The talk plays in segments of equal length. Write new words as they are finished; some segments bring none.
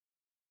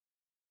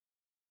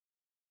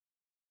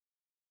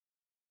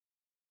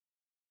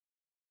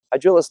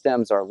Hydrilla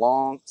stems are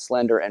long,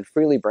 slender, and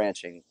freely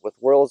branching, with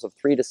whorls of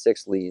 3 to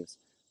 6 leaves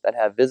that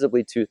have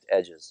visibly toothed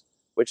edges,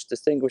 which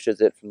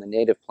distinguishes it from the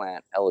native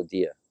plant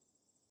Elodea.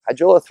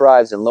 Hydrilla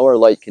thrives in lower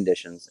light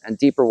conditions and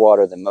deeper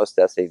water than most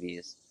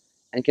SAVs,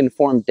 and can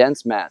form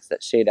dense mats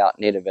that shade out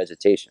native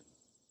vegetation.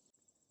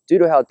 Due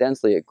to how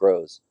densely it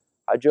grows,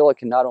 Hydrilla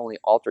can not only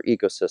alter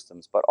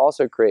ecosystems but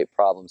also create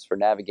problems for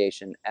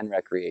navigation and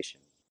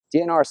recreation.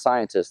 DNR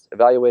scientists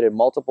evaluated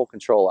multiple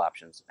control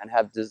options and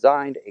have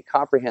designed a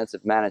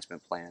comprehensive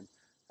management plan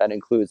that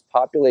includes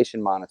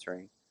population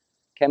monitoring,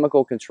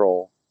 chemical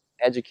control,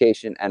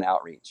 education, and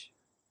outreach.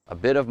 A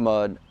bit of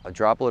mud, a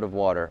droplet of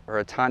water, or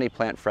a tiny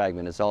plant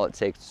fragment is all it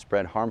takes to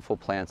spread harmful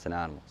plants and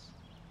animals.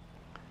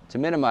 To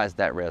minimize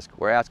that risk,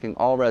 we're asking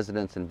all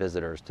residents and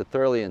visitors to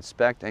thoroughly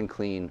inspect and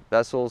clean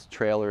vessels,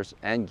 trailers,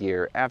 and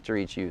gear after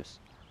each use.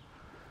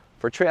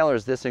 For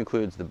trailers, this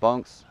includes the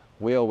bunks,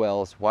 wheel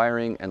wells,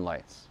 wiring, and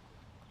lights.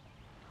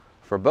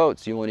 For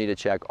boats, you will need to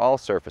check all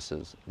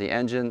surfaces, the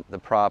engine, the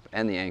prop,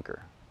 and the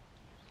anchor.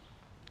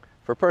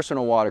 For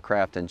personal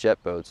watercraft and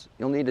jet boats,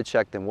 you'll need to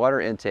check the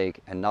water intake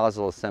and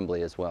nozzle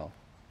assembly as well.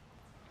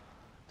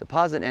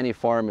 Deposit any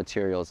foreign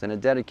materials in a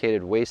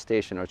dedicated waste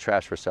station or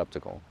trash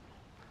receptacle.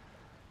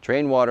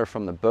 Drain water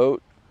from the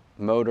boat,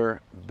 motor,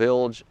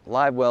 bilge,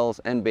 live wells,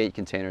 and bait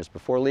containers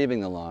before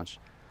leaving the launch,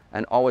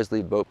 and always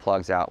leave boat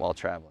plugs out while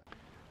traveling.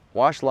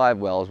 Wash live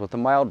wells with a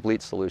mild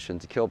bleach solution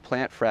to kill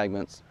plant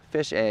fragments,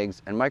 fish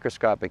eggs, and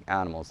microscopic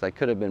animals that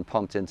could have been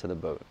pumped into the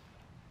boat.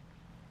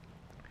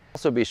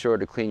 Also be sure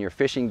to clean your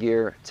fishing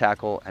gear,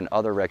 tackle, and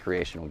other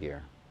recreational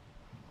gear.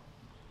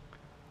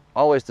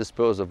 Always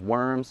dispose of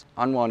worms,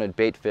 unwanted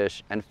bait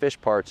fish, and fish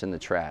parts in the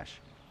trash.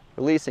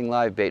 Releasing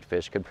live bait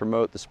fish could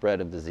promote the spread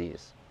of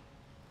disease.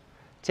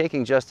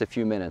 Taking just a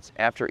few minutes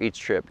after each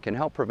trip can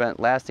help prevent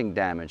lasting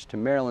damage to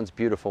Maryland's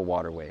beautiful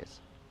waterways.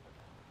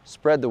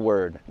 Spread the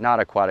word, not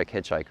aquatic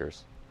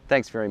hitchhikers.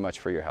 Thanks very much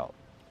for your help.